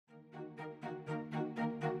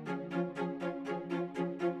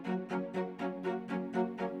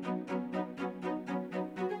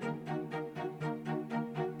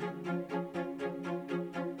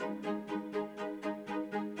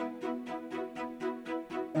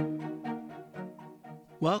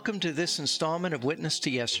Welcome to this installment of Witness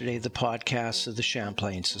to Yesterday, the podcast of the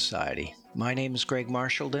Champlain Society. My name is Greg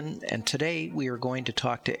Marshallden, and today we are going to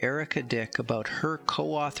talk to Erica Dick about her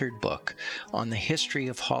co-authored book on the history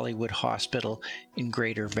of Hollywood Hospital in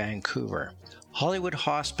Greater Vancouver. Hollywood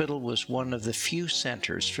Hospital was one of the few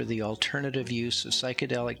centers for the alternative use of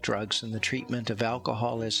psychedelic drugs in the treatment of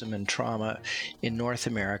alcoholism and trauma in North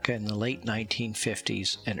America in the late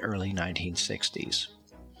 1950s and early 1960s.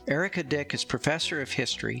 Erica Dick is Professor of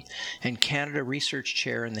History and Canada Research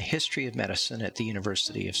Chair in the History of Medicine at the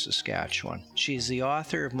University of Saskatchewan. She is the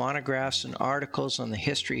author of monographs and articles on the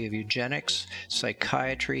history of eugenics,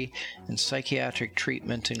 psychiatry, and psychiatric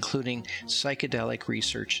treatment, including psychedelic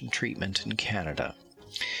research and treatment in Canada.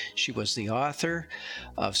 She was the author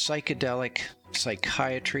of Psychedelic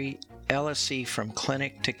Psychiatry, LSE from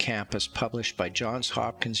Clinic to Campus, published by Johns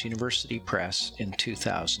Hopkins University Press in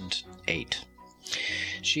 2008.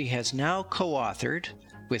 She has now co-authored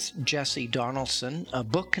with Jesse Donaldson a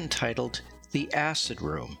book entitled The Acid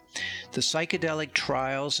Room, The Psychedelic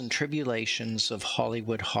Trials and Tribulations of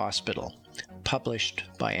Hollywood Hospital, published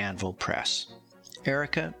by Anvil Press.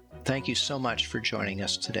 Erica, thank you so much for joining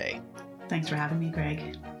us today. Thanks for having me,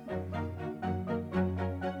 Greg.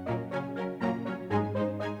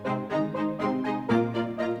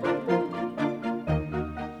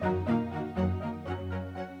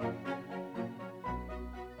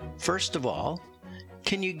 First of all,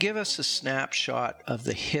 can you give us a snapshot of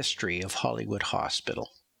the history of Hollywood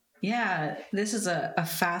Hospital? Yeah, this is a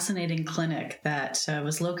fascinating clinic that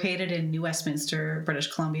was located in New Westminster,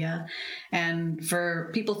 British Columbia. And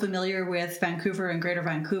for people familiar with Vancouver and Greater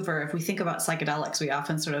Vancouver, if we think about psychedelics, we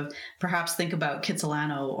often sort of perhaps think about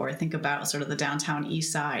Kitsilano or think about sort of the downtown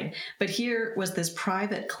east side. But here was this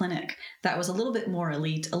private clinic that was a little bit more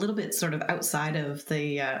elite, a little bit sort of outside of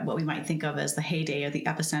the what we might think of as the heyday or the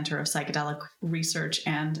epicenter of psychedelic research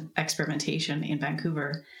and experimentation in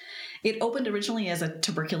Vancouver. It opened originally as a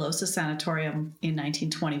tuberculosis sanatorium in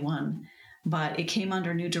 1921, but it came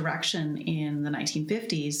under new direction in the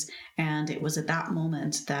 1950s, and it was at that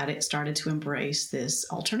moment that it started to embrace this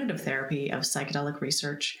alternative therapy of psychedelic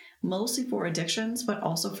research, mostly for addictions, but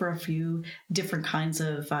also for a few different kinds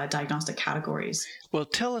of diagnostic categories. Well,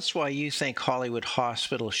 tell us why you think Hollywood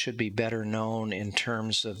Hospital should be better known in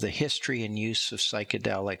terms of the history and use of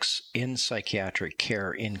psychedelics in psychiatric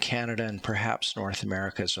care in Canada and perhaps North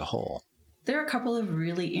America as a whole. There are a couple of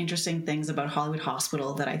really interesting things about Hollywood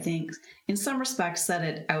Hospital that I think, in some respects, set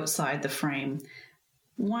it outside the frame.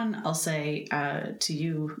 One, I'll say to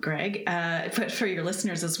you, Greg, but for your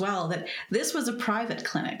listeners as well, that this was a private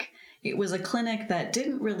clinic. It was a clinic that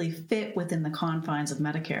didn't really fit within the confines of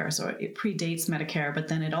Medicare, so it predates Medicare, but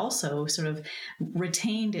then it also sort of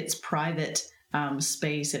retained its private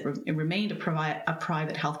space. It remained a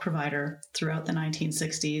private health provider throughout the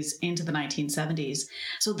 1960s into the 1970s.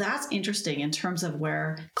 So that's interesting in terms of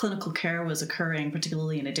where clinical care was occurring,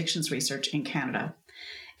 particularly in addictions research in Canada.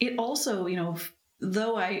 It also,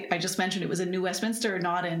 though I just mentioned it was in New Westminster,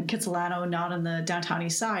 not in Kitsilano, not on the downtown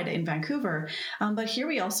east side in Vancouver, but here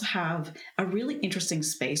we also have a really interesting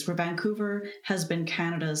space where Vancouver has been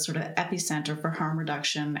Canada's sort of epicenter for harm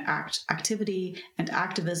reduction activity and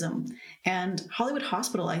activism. And Hollywood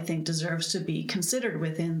Hospital, I think, deserves to be considered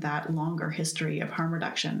within that longer history of harm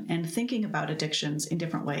reduction and thinking about addictions in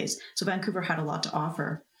different ways. So Vancouver had a lot to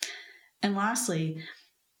offer. And lastly,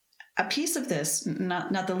 a piece of this,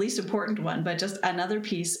 not the least important one, but just another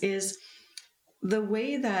piece, is the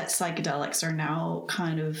way that psychedelics are now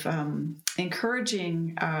kind of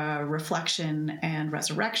encouraging reflection and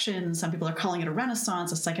resurrection. Some people are calling it a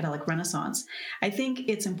renaissance, a psychedelic renaissance. I think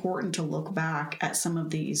it's important to look back at some of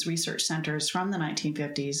these research centers from the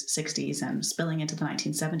 1950s, 60s, and spilling into the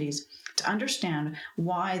 1970s to understand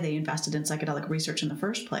why they invested in psychedelic research in the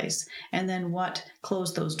first place, and then what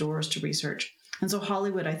closed those doors to research. And so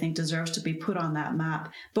Hollywood, I think, deserves to be put on that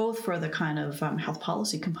map, both for the kind of health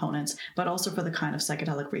policy components, but also for the kind of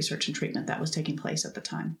psychedelic research and treatment that was taking place at the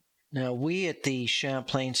time. Now, we at the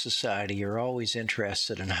Champlain Society are always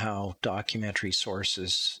interested in how documentary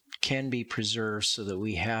sources can be preserved so that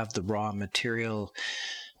we have the raw material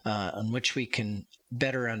on which we can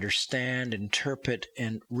better understand, interpret,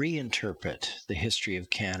 and reinterpret the history of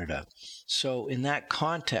Canada. So in that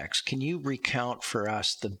context, can you recount for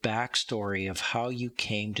us the backstory of how you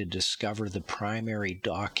came to discover the primary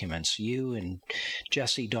documents you and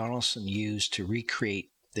Jesse Donaldson used to recreate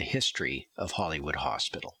the history of Hollywood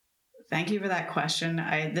Hospital? Thank you for that question.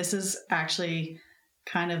 This is actually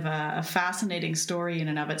kind of a fascinating story in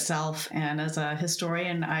and of itself. And as a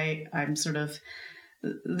historian, I'm sort of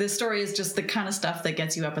this story is just the kind of stuff that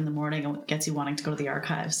gets you up in the morning and gets you wanting to go to the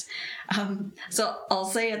archives. So I'll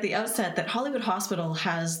say at the outset that Hollywood Hospital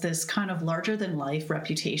has this kind of larger than life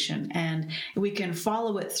reputation, and we can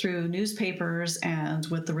follow it through newspapers, and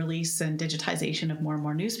with the release and digitization of more and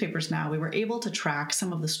more newspapers now, we were able to track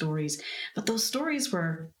some of the stories. But those stories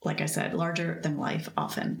were, like I said, larger than life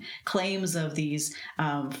often. Claims of these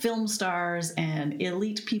film stars and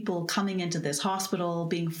elite people coming into this hospital,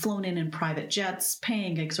 being flown in private jets,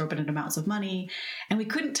 paying exorbitant amounts of money, and we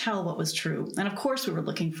couldn't tell what was true. And of course, we were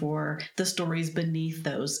looking for the stories beneath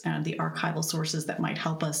those and the archival sources that might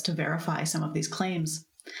help us to verify some of these claims.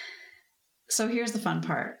 So here's the fun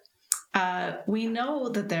part. We know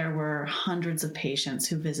that there were hundreds of patients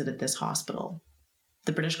who visited this hospital.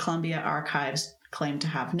 The British Columbia archives claim to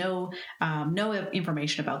have no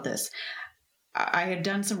information about this. I had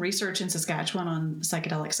done some research in Saskatchewan on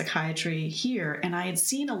psychedelic psychiatry here, and I had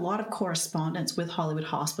seen a lot of correspondence with Hollywood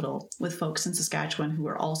Hospital, with folks in Saskatchewan who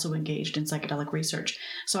were also engaged in psychedelic research.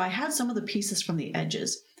 So I had some of the pieces from the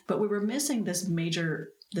edges, but we were missing this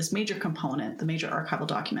major component, the major archival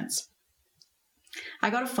documents. I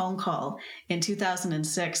got a phone call in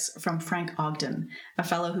 2006 from Frank Ogden, a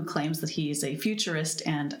fellow who claims that he's a futurist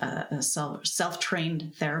and a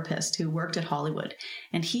self-trained therapist who worked at Hollywood.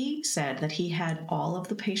 And he said that he had all of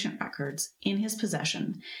the patient records in his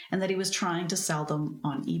possession and that he was trying to sell them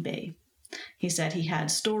on eBay. He said he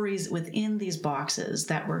had stories within these boxes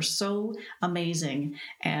that were so amazing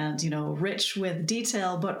and, rich with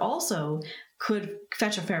detail, but also could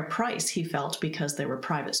fetch a fair price, he felt, because there were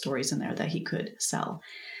private stories in there that he could sell.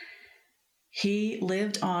 He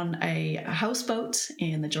lived on a houseboat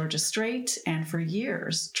in the Georgia Strait and for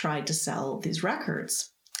years tried to sell these records.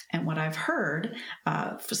 And what I've heard,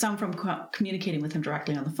 some from communicating with him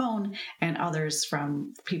directly on the phone and others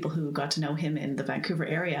from people who got to know him in the Vancouver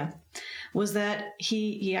area, was that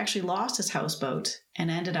he actually lost his houseboat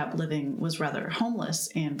and ended up was rather homeless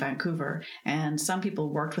in Vancouver. And some people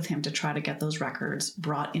worked with him to try to get those records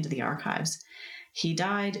brought into the archives. He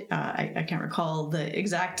died, I can't recall the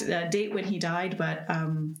exact date when he died, but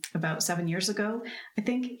about 7 years ago, I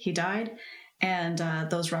think he died. And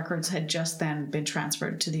those records had just then been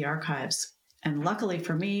transferred to the archives. And luckily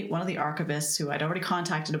for me, one of the archivists who I'd already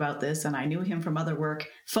contacted about this, and I knew him from other work,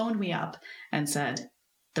 phoned me up and said,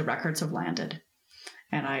 the records have landed.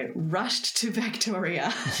 And I rushed to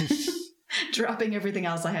Victoria, dropping everything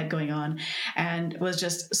else I had going on, and was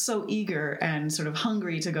just so eager and sort of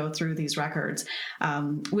hungry to go through these records,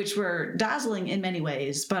 which were dazzling in many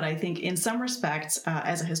ways. But I think in some respects,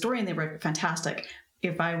 as a historian, they were fantastic.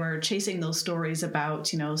 If I were chasing those stories about,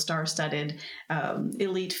 star-studded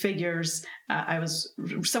elite figures, I was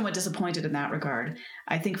somewhat disappointed in that regard.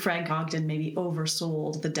 I think Frank Ogden maybe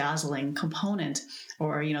oversold the dazzling component,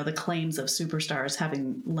 or the claims of superstars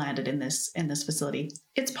having landed in this facility.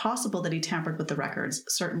 It's possible that he tampered with the records.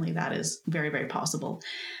 Certainly, that is very, very possible.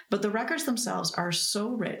 But the records themselves are so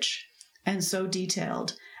rich and so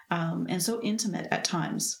detailed and so intimate at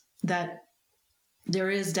times that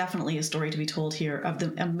there is definitely a story to be told here of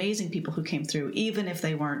the amazing people who came through, even if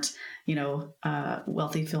they weren't,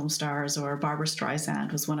 wealthy film stars. Or Barbara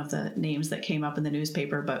Streisand was one of the names that came up in the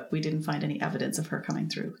newspaper, but we didn't find any evidence of her coming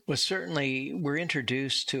through. Well, certainly we're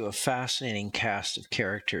introduced to a fascinating cast of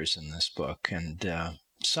characters in this book, and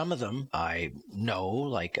some of them I know,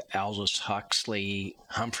 like Aldous Huxley,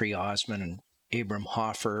 Humphrey Osmond, and Abram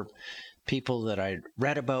Hoffer, people that I'd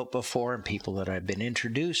read about before and people that I've been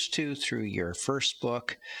introduced to through your first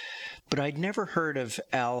book, but I'd never heard of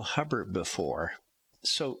Al Hubbard before.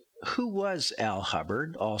 So who was Al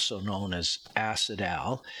Hubbard, also known as Acid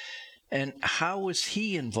Al, and how was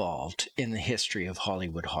he involved in the history of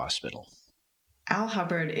Hollywood Hospital? Al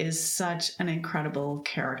Hubbard is such an incredible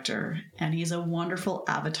character, and he's a wonderful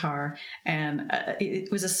avatar. And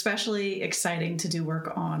it was especially exciting to do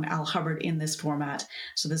work on Al Hubbard in this format.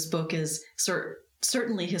 So this book is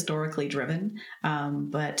certainly historically driven,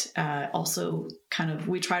 but also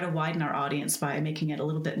we try to widen our audience by making it a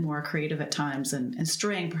little bit more creative at times and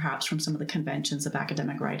straying perhaps from some of the conventions of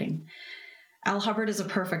academic writing. Al Hubbard is a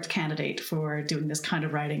perfect candidate for doing this kind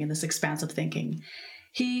of writing and this expansive thinking.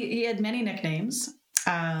 He had many nicknames.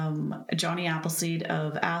 Johnny Appleseed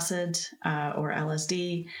of Acid or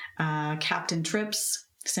LSD, Captain Trips,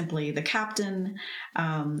 simply the Captain,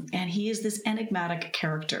 and he is this enigmatic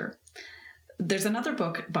character. There's another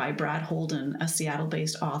book by Brad Holden, a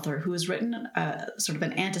Seattle-based author, who has written sort of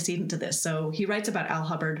an antecedent to this. So he writes about Al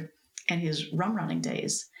Hubbard and his rum running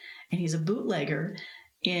days, and he's a bootlegger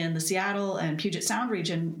in the Seattle and Puget Sound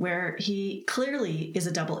region where he clearly is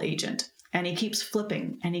a double agent. And he keeps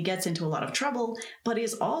flipping and he gets into a lot of trouble, but he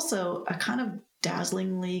is also a kind of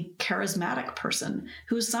dazzlingly charismatic person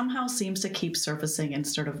who somehow seems to keep surfacing and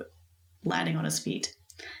sort of landing on his feet.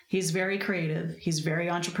 He's very creative. He's very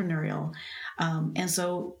entrepreneurial. And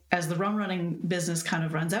so as the rum running business kind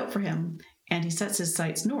of runs out for him and he sets his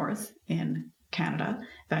sights north in Canada,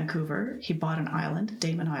 Vancouver, he bought an island,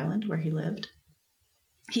 Damon Island, where he lived.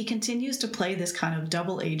 He continues to play this kind of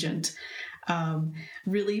double agent,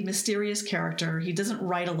 really mysterious character. He doesn't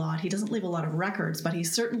write a lot. He doesn't leave a lot of records, but he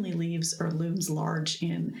certainly leaves or looms large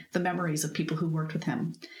in the memories of people who worked with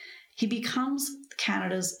him. He becomes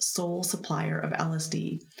Canada's sole supplier of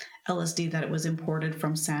LSD that it was imported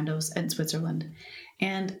from Sandoz in Switzerland.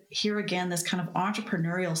 And here again, this kind of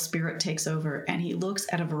entrepreneurial spirit takes over, and he looks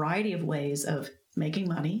at a variety of ways of making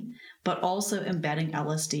money, but also embedding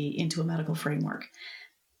LSD into a medical framework.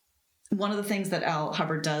 One of the things that Al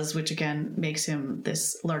Hubbard does, which again makes him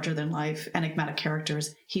this larger-than-life enigmatic character,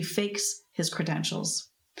 is he fakes his credentials.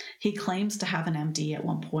 He claims to have an MD at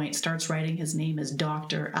one point, starts writing his name as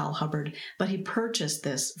Dr. Al Hubbard, but he purchased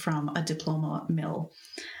this from a diploma mill.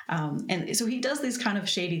 And so he does these kind of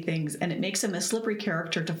shady things, and it makes him a slippery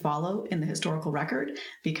character to follow in the historical record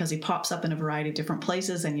because he pops up in a variety of different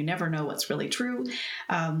places and you never know what's really true.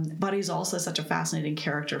 But he's also such a fascinating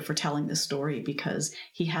character for telling this story because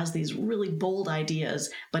he has these really bold ideas,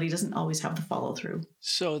 but he doesn't always have the follow through.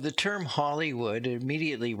 So the term Hollywood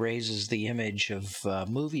immediately raises the image of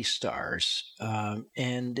movie stars.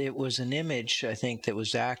 And it was an image, I think, that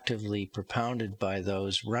was actively propounded by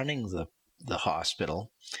those running the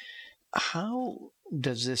hospital. How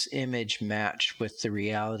does this image match with the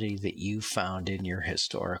reality that you found in your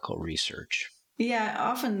historical research? Yeah,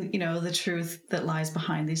 often, the truth that lies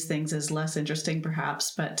behind these things is less interesting,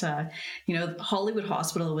 perhaps. But, Hollywood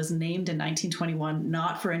Hospital was named in 1921,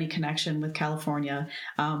 not for any connection with California,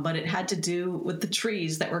 but it had to do with the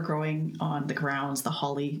trees that were growing on the grounds, the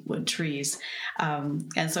Hollywood trees.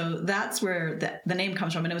 And so that's where the name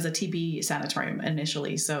comes from. And it was a TB sanatorium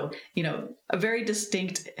initially. So, a very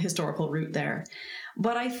distinct historical root there.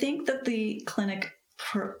 But I think that the clinic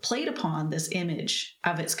played upon this image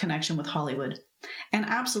of its connection with Hollywood. And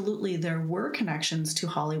absolutely, there were connections to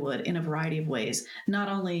Hollywood in a variety of ways, not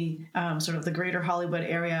only sort of the greater Hollywood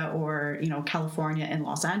area or, California and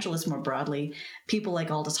Los Angeles more broadly. People like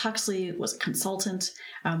Aldous Huxley was a consultant.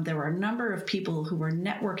 There were a number of people who were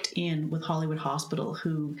networked in with Hollywood Hospital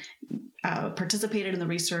who participated in the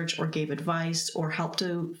research or gave advice or helped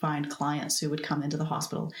to find clients who would come into the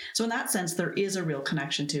hospital. So in that sense, there is a real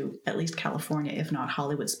connection to at least California, if not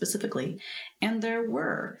Hollywood specifically. And there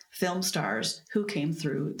were film stars who came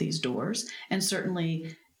through these doors. And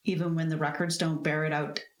certainly, even when the records don't bear it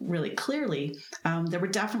out really clearly, there were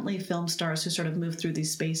definitely film stars who sort of moved through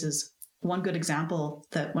these spaces. One good example,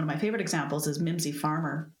 one of my favorite examples, is Mimsy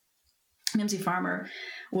Farmer. Mimsy Farmer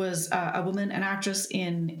was a woman, an actress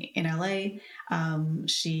in LA.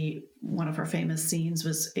 One of her famous scenes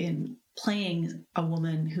was in playing a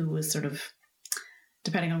woman who was sort of,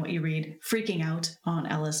 depending on what you read, freaking out on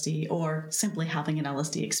LSD or simply having an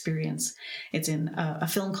LSD experience. It's in a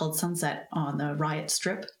film called Sunset on the Riot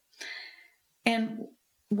Strip. And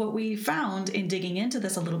what we found in digging into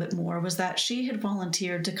this a little bit more was that she had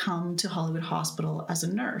volunteered to come to Hollywood Hospital as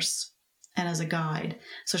a nurse and as a guide.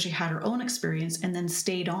 So she had her own experience and then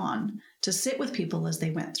stayed on to sit with people as they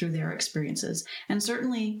went through their experiences. And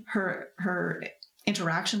certainly her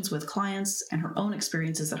interactions with clients and her own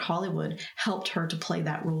experiences at Hollywood helped her to play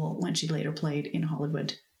that role when she later played in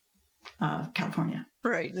Hollywood, California.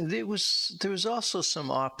 Right. There was also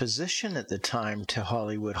some opposition at the time to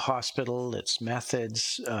Hollywood Hospital, its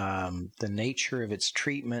methods, the nature of its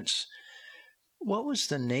treatments. What was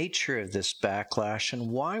the nature of this backlash, and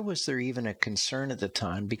why was there even a concern at the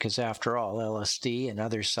time? Because after all, LSD and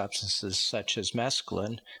other substances such as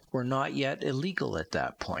mescaline were not yet illegal at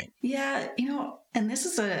that point. Yeah, and this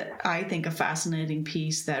is I think, a fascinating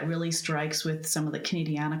piece that really strikes with some of the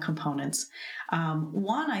Canadiana components.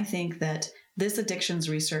 One, I think that this Addictions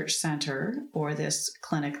Research Center, or this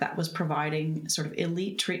clinic that was providing sort of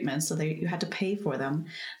elite treatments, so you had to pay for them,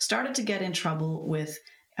 started to get in trouble with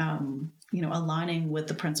aligning with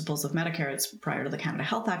the principles of Medicare. It's prior to the Canada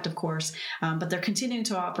Health Act, of course, but they're continuing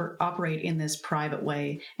to operate in this private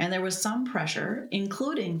way. And there was some pressure,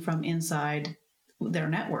 including from inside their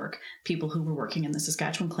network, people who were working in the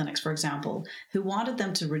Saskatchewan clinics, for example, who wanted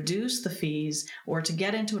them to reduce the fees or to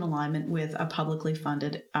get into an alignment with a publicly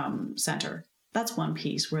funded center. That's one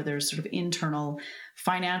piece where there's sort of internal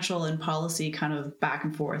financial and policy kind of back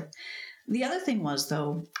and forth. The other thing was,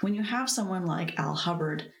 though, when you have someone like Al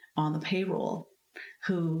Hubbard on the payroll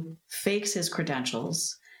who fakes his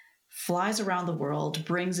credentials, flies around the world,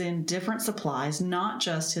 brings in different supplies, not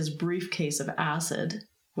just his briefcase of acid,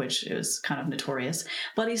 which is kind of notorious,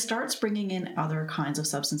 but he starts bringing in other kinds of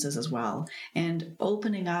substances as well, and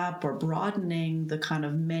opening up or broadening the kind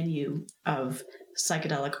of menu of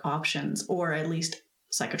psychedelic options, or at least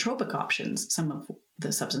psychotropic options. Some of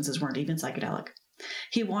the substances weren't even psychedelic.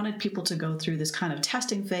 He wanted people to go through this kind of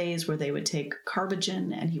testing phase where they would take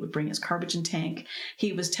carbogen, and he would bring his carbogen tank.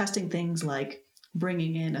 He was testing things like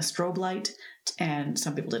bringing in a strobe light, and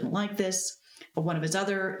some people didn't like this. But one of his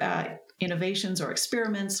other innovations or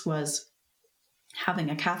experiments was having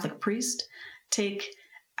a Catholic priest take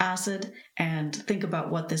acid and think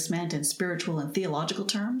about what this meant in spiritual and theological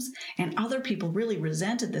terms. And other people really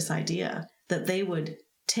resented this idea that they would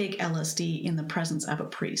take LSD in the presence of a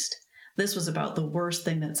priest. This was about the worst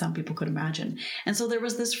thing that some people could imagine. And so there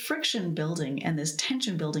was this friction building and this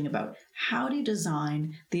tension building about how do you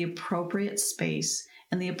design the appropriate space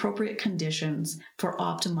and the appropriate conditions for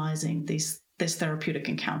optimizing this therapeutic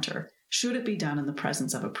encounter. Should it be done in the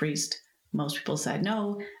presence of a priest? Most people said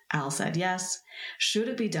no. Al said yes. Should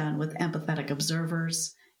it be done with empathetic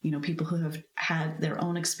observers? People who have had their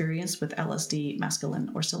own experience with LSD, mescaline,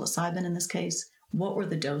 or psilocybin in this case. What were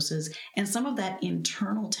the doses? And some of that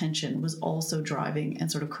internal tension was also driving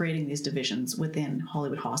and sort of creating these divisions within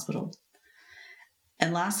Hollywood Hospital.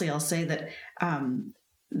 And lastly, I'll say that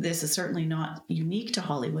this is certainly not unique to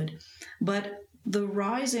Hollywood, but the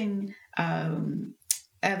rising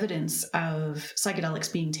evidence of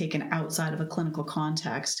psychedelics being taken outside of a clinical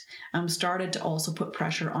context started to also put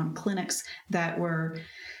pressure on clinics that were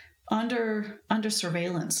under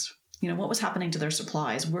surveillance. What was happening to their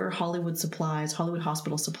supplies? Were Hollywood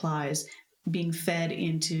hospital supplies being fed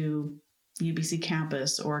into UBC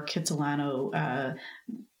campus or Kitsilano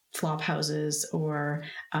flop houses or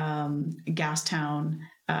Gastown?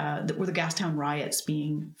 Were the Gastown riots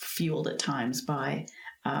being fueled at times by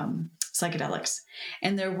psychedelics?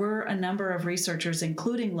 And there were a number of researchers,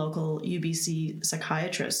 including local UBC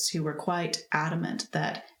psychiatrists, who were quite adamant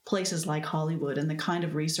that places like Hollywood and the kind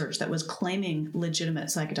of research that was claiming legitimate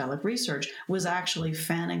psychedelic research was actually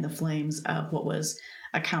fanning the flames of what was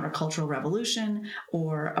a countercultural revolution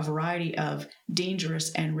or a variety of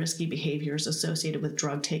dangerous and risky behaviors associated with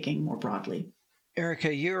drug taking more broadly.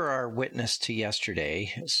 Erica, you're our witness to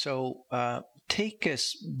yesterday. So take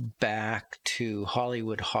us back to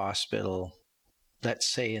Hollywood Hospital, let's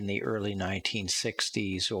say in the early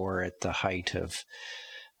 1960s or at the height of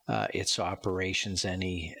its operations at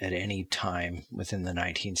any time within the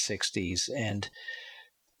 1960s, and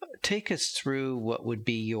take us through what would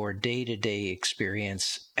be your day-to-day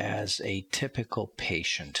experience as a typical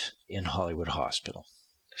patient in Hollywood Hospital.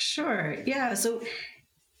 Sure. Yeah. So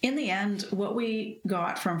in the end, what we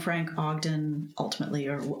got from Frank Ogden ultimately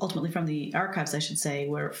from the archives, I should say,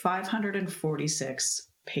 were 546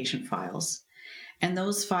 patient files. And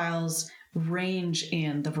those files range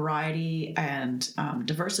in the variety and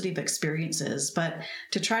diversity of experiences. But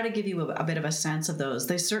to try to give you a bit of a sense of those,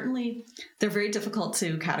 they're very difficult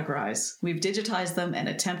to categorize. We've digitized them and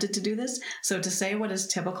attempted to do this. So to say what is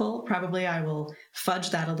typical, probably I will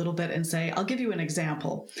fudge that a little bit and say, I'll give you an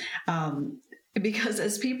example. Because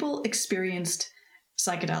as people experienced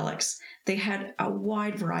psychedelics, they had a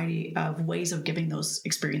wide variety of ways of giving those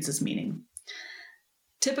experiences meaning.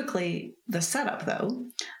 Typically, the setup, though,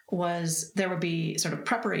 was there would be sort of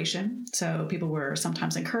preparation. So people were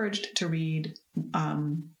sometimes encouraged to read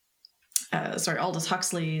Aldous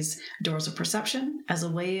Huxley's Doors of Perception as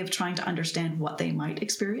a way of trying to understand what they might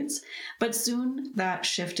experience. But soon that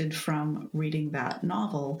shifted from reading that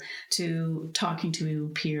novel to talking to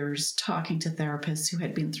peers, talking to therapists who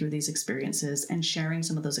had been through these experiences and sharing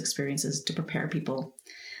some of those experiences to prepare people.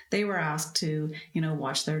 They were asked to,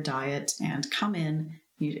 watch their diet and come in.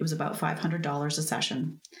 It was about $500 a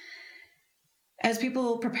session. As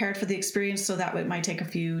people prepared for the experience, so that it might take a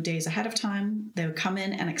few days ahead of time, they would come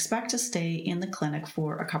in and expect to stay in the clinic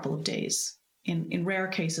for a couple of days. In rare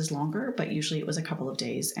cases longer, but usually it was a couple of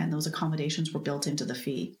days, and those accommodations were built into the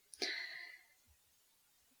fee.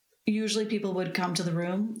 Usually people would come to the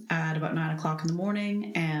room at about 9 o'clock in the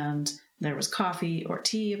morning, and there was coffee or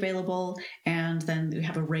tea available, and then we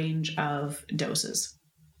have a range of doses.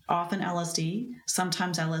 Often LSD,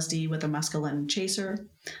 sometimes LSD with a mescaline chaser,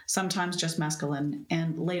 sometimes just mescaline,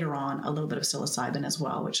 and later on a little bit of psilocybin as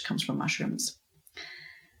well, which comes from mushrooms.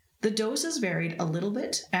 The doses varied a little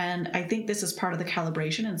bit, and I think this is part of the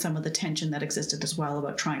calibration and some of the tension that existed as well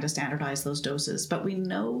about trying to standardize those doses. But we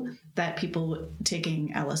know that people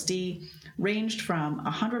taking LSD ranged from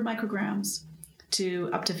 100 micrograms to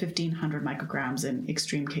up to 1,500 micrograms in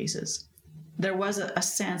extreme cases. there was a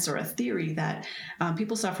sense or a theory that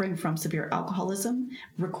people suffering from severe alcoholism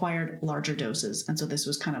required larger doses. And so this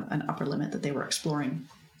was kind of an upper limit that they were exploring.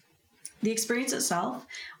 The experience itself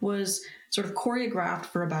was sort of choreographed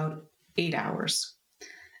for about 8 hours.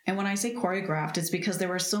 And when I say choreographed, it's because there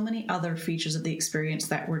were so many other features of the experience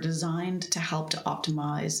that were designed to help to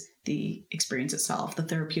optimize the experience itself, the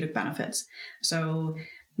therapeutic benefits. So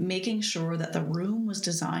making sure that the room was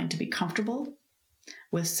designed to be comfortable,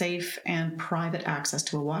 with safe and private access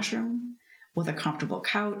to a washroom, with a comfortable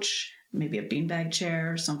couch, maybe a beanbag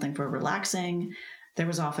chair, something for relaxing. There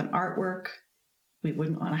was often artwork. We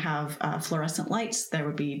wouldn't want to have fluorescent lights. There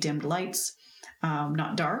would be dimmed lights,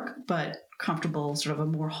 not dark, but comfortable, sort of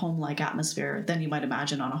a more home-like atmosphere than you might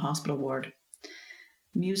imagine on a hospital ward.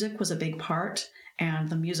 Music was a big part, and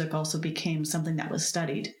the music also became something that was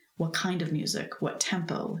studied. What kind of music, what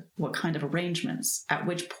tempo, what kind of arrangements, at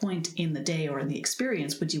which point in the day or in the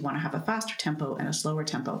experience would you want to have a faster tempo and a slower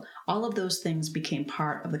tempo? All of those things became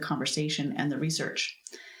part of the conversation and the research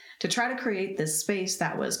to try to create this space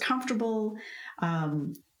that was comfortable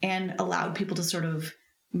and allowed people to sort of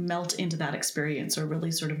melt into that experience or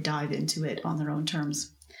really sort of dive into it on their own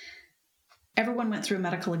terms. Everyone went through a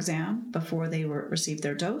medical exam before they received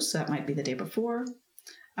their dose. So that might be the day before.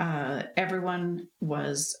 Everyone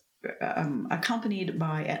was accompanied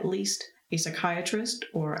by at least a psychiatrist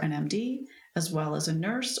or an MD, as well as a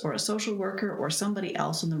nurse or a social worker or somebody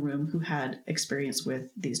else in the room who had experience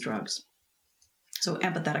with these drugs. So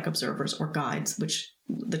empathetic observers or guides, which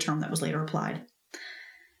the term that was later applied.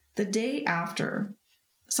 The day after,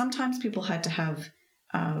 sometimes people had to have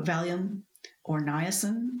Valium or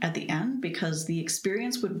niacin at the end because the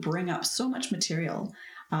experience would bring up so much material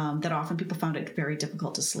that often people found it very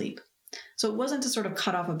difficult to sleep. So it wasn't to sort of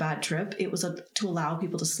cut off a bad trip. It was to allow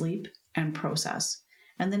people to sleep and process.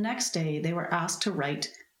 And the next day, they were asked to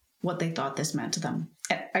write what they thought this meant to them.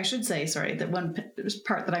 And I should say, sorry, that one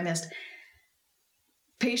part that I missed.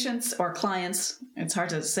 Patients or clients, it's hard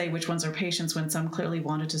to say which ones are patients when some clearly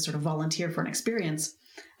wanted to sort of volunteer for an experience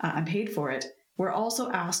and paid for it, were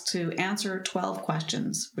also asked to answer 12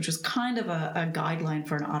 questions, which was kind of a guideline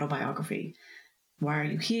for an autobiography. Why are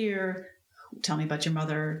you here? Tell me about your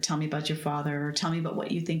mother. Tell me about your father. Tell me about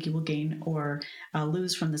what you think you will gain or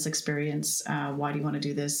lose from this experience. Why do you want to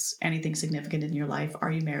do this? Anything significant in your life?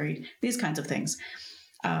 Are you married? These kinds of things.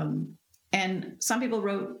 And some people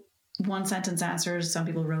wrote one sentence answers. Some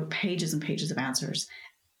people wrote pages and pages of answers.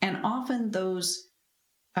 And often those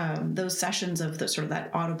sessions of the sort of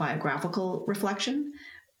that autobiographical reflection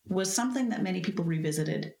was something that many people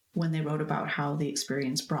revisited when they wrote about how the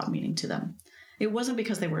experience brought meaning to them. It wasn't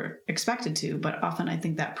because they were expected to, but often I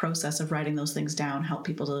think that process of writing those things down helped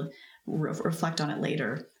people to reflect on it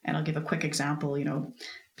later. And I'll give a quick example. You know,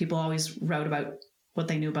 people always wrote about what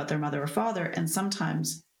they knew about their mother or father, and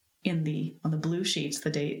sometimes on the blue sheets, the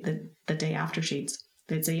day after sheets,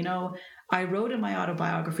 they'd say, you know, I wrote in my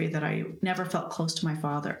autobiography that I never felt close to my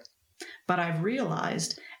father, but I've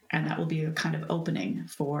realized. And that will be a kind of opening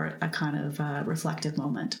for a kind of reflective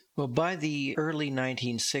moment. Well, by the early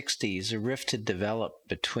 1960s, a rift had developed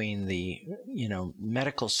between the,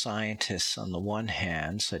 medical scientists on the one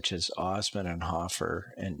hand, such as Osmond and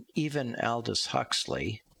Hoffer, and even Aldous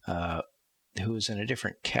Huxley, who was in a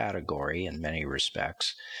different category in many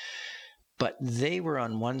respects. But they were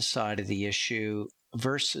on one side of the issue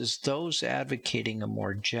versus those advocating a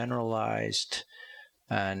more generalized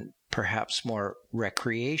and perhaps more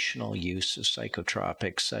recreational use of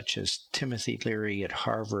psychotropics, such as Timothy Leary at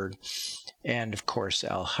Harvard and, of course,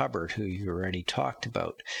 Al Hubbard, who you already talked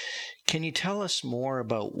about. Can you tell us more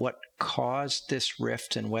about what caused this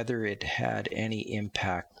rift and whether it had any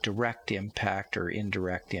impact, direct impact or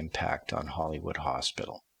indirect impact on Hollywood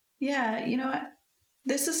Hospital? Yeah,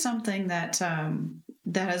 this is something that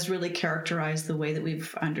has really characterized the way that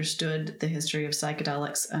we've understood the history of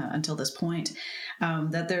psychedelics until this point.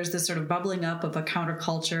 That there's this sort of bubbling up of a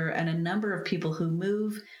counterculture and a number of people who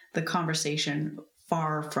move the conversation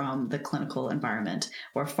far from the clinical environment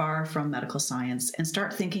or far from medical science and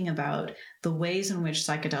start thinking about the ways in which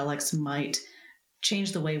psychedelics might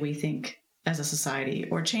change the way we think as a society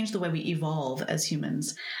or change the way we evolve as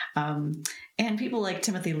humans. And people like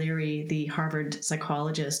Timothy Leary, the Harvard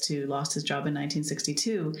psychologist who lost his job in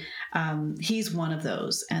 1962, he's one of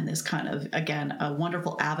those. And this kind of, again, a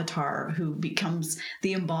wonderful avatar who becomes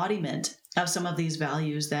the embodiment of some of these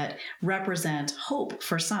values that represent hope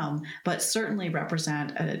for some, but certainly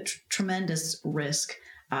represent a tremendous risk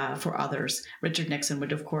for others. Richard Nixon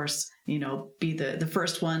would, of course, be the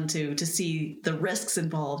first one to see the risks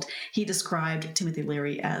involved. He described Timothy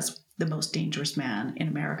Leary as the most dangerous man in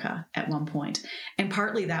America at one point. And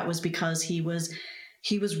partly that was because he was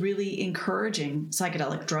really encouraging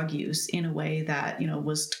psychedelic drug use in a way that,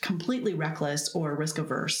 was completely reckless or risk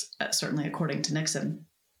averse, certainly according to Nixon.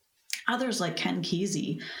 Others like Ken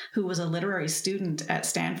Kesey, who was a literary student at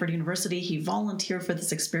Stanford University, he volunteered for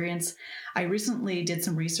this experience. I recently did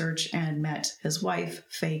some research and met his wife,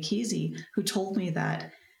 Faye Kesey, who told me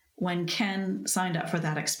that when Ken signed up for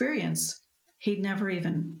that experience, he'd never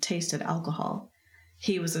even tasted alcohol.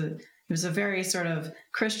 He was a very sort of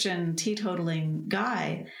Christian, teetotaling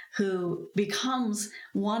guy who becomes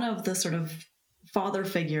one of the sort of father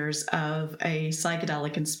figures of a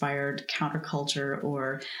psychedelic-inspired counterculture,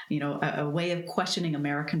 or, a way of questioning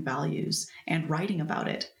American values and writing about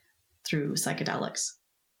it through psychedelics.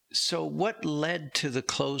 So what led to the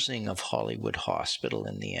closing of Hollywood Hospital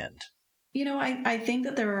in the end? I think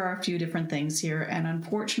that there are a few different things here, and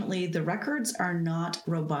unfortunately, the records are not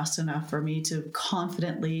robust enough for me to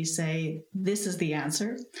confidently say this is the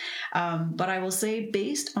answer. But I will say,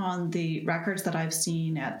 based on the records that I've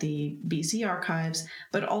seen at the BC archives,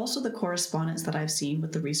 but also the correspondence that I've seen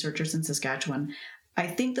with the researchers in Saskatchewan, I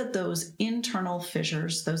think that those internal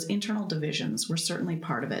fissures, those internal divisions were certainly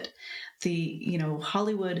part of it. The,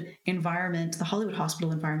 Hollywood environment, the Hollywood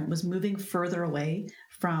hospital environment was moving further away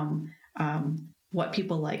from what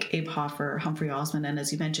people like Abe Hoffer, Humphrey Osmond, and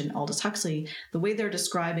as you mentioned, Aldous Huxley, the way they're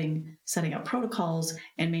describing setting up protocols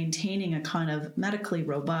and maintaining a kind of medically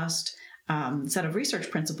robust set of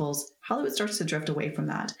research principles, Hollywood starts to drift away from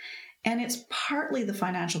that. And it's partly the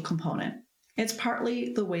financial component. It's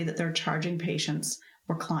partly the way that they're charging patients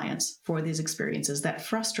or clients for these experiences that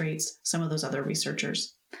frustrates some of those other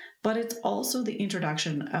researchers. But it's also the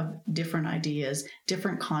introduction of different ideas,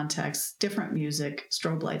 different contexts, different music,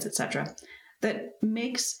 strobe lights, etc., that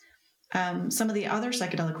makes some of the other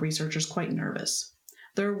psychedelic researchers quite nervous.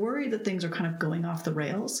 They're worried that things are kind of going off the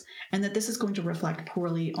rails and that this is going to reflect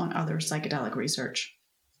poorly on other psychedelic research.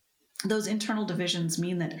 Those internal divisions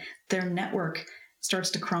mean that their network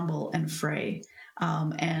starts to crumble and fray.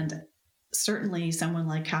 And certainly someone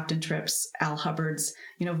like Captain Tripp's, Al Hubbard's,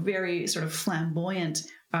 very sort of flamboyant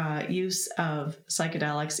use of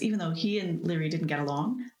psychedelics, even though he and Leary didn't get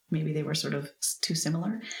along. Maybe they were sort of too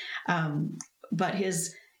similar. But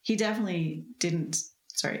he definitely didn't,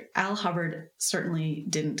 Al Hubbard certainly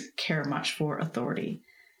didn't care much for authority.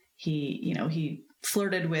 He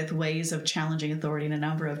flirted with ways of challenging authority in a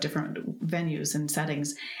number of different venues and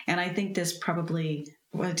settings. And I think this probably,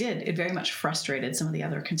 it very much frustrated some of the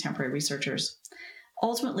other contemporary researchers.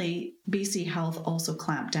 Ultimately, BC Health also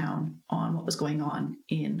clamped down on what was going on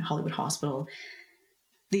in Hollywood Hospital.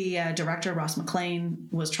 The director, Ross McLean,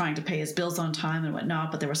 was trying to pay his bills on time and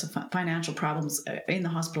whatnot, but there were some financial problems in the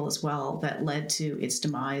hospital as well that led to its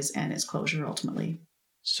demise and its closure ultimately.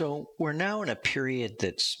 So we're now in a period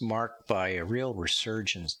that's marked by a real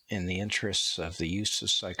resurgence in the interests of the use of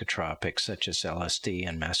psychotropics such as LSD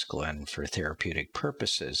and mescaline for therapeutic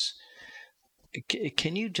purposes.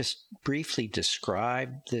 Can you just briefly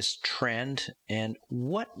describe this trend, and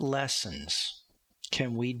what lessons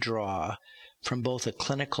can we draw from both a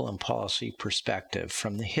clinical and policy perspective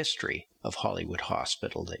from the history of Hollywood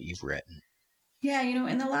Hospital that you've written? Yeah,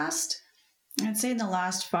 in the last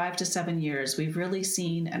 5 to 7 years, we've really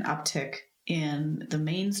seen an uptick in the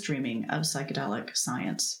mainstreaming of psychedelic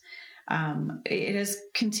science. It has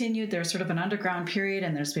continued. There's sort of an underground period,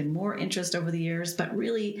 and there's been more interest over the years, but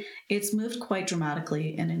really it's moved quite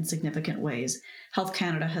dramatically and in significant ways. Health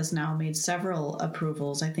Canada has now made several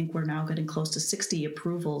approvals. I think we're now getting close to 60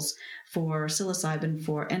 approvals for psilocybin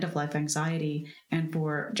for end-of-life anxiety and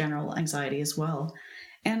for general anxiety as well.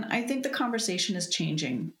 And I think the conversation is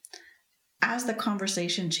changing. As the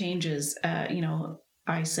conversation changes,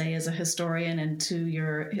 I say as a historian and to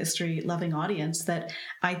your history-loving audience that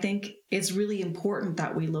I think it's really important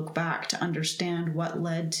that we look back to understand what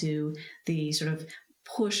led to the sort of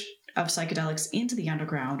push of psychedelics into the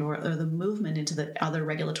underground or the movement into the other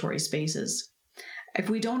regulatory spaces. If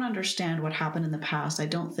we don't understand what happened in the past, I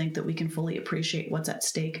don't think that we can fully appreciate what's at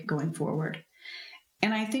stake going forward.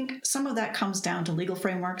 And I think some of that comes down to legal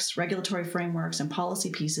frameworks, regulatory frameworks, and policy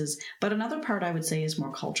pieces. But another part I would say is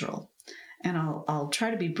more cultural. And I'll try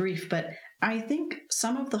to be brief, but I think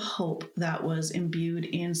some of the hope that was imbued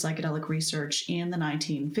in psychedelic research in the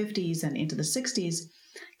 1950s and into the 60s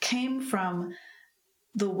came from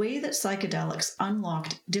the way that psychedelics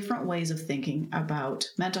unlocked different ways of thinking about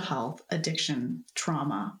mental health, addiction,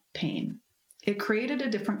 trauma, pain. It created a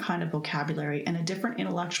different kind of vocabulary and a different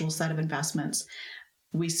intellectual set of investments.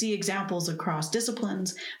 We see examples across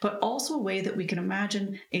disciplines, but also a way that we can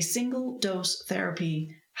imagine a single dose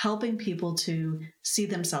therapy helping people to see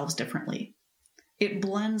themselves differently. It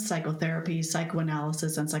blends psychotherapy,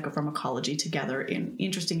 psychoanalysis, and psychopharmacology together in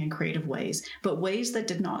interesting and creative ways, but ways that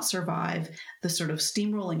did not survive the sort of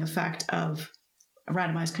steamrolling effect of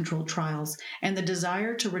randomized controlled trials and the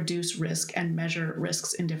desire to reduce risk and measure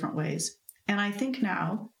risks in different ways. And I think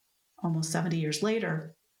now, almost 70 years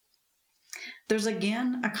later, there's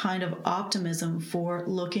again a kind of optimism for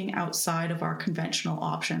looking outside of our conventional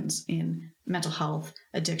options in mental health,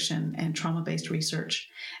 addiction, and trauma-based research.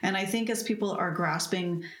 And I think as people are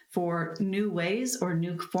grasping for new ways or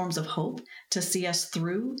new forms of hope to see us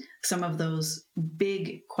through some of those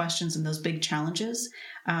big questions and those big challenges,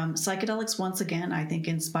 psychedelics once again, I think,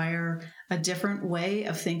 inspire a different way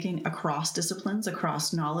of thinking across disciplines,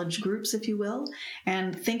 across knowledge groups, if you will,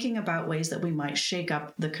 and thinking about ways that we might shake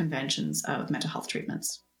up the conventions of mental health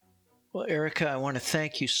treatments. Well, Erica, I want to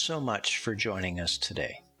thank you so much for joining us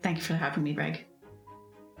today. Thank you for having me, Greg.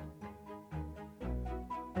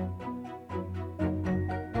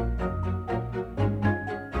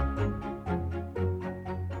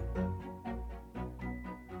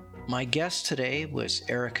 My guest today was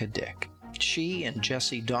Erica Dick. She and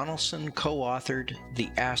Jesse Donaldson co-authored The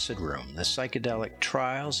Acid Room, The Psychedelic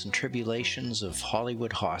Trials and Tribulations of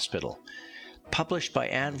Hollywood Hospital, published by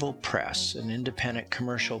Anvil Press, an independent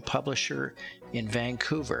commercial publisher in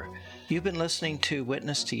Vancouver. You've been listening to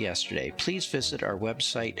Witness to Yesterday. Please visit our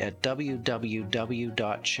website at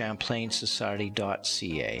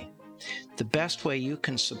www.champlainsociety.ca. The best way you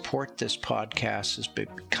can support this podcast is by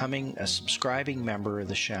becoming a subscribing member of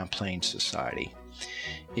the Champlain Society.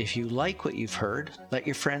 If you like what you've heard, let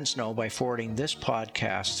your friends know by forwarding this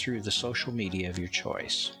podcast through the social media of your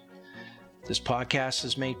choice. This podcast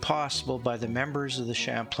is made possible by the members of the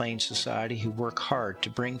Champlain Society who work hard to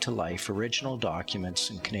bring to life original documents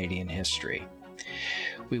in Canadian history.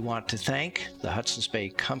 We want to thank the Hudson's Bay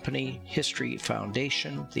Company History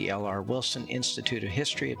Foundation, the L.R. Wilson Institute of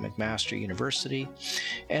History at McMaster University,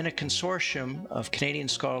 and a consortium of Canadian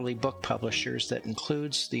scholarly book publishers that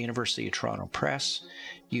includes the University of Toronto Press,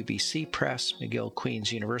 UBC Press, McGill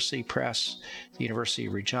Queen's University Press, the University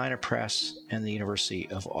of Regina Press, and the University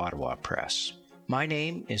of Ottawa Press. My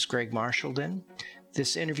name is Greg Marshallden.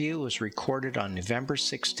 This interview was recorded on November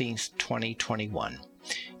 16, 2021.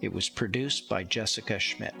 It was produced by Jessica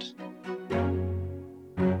Schmidt.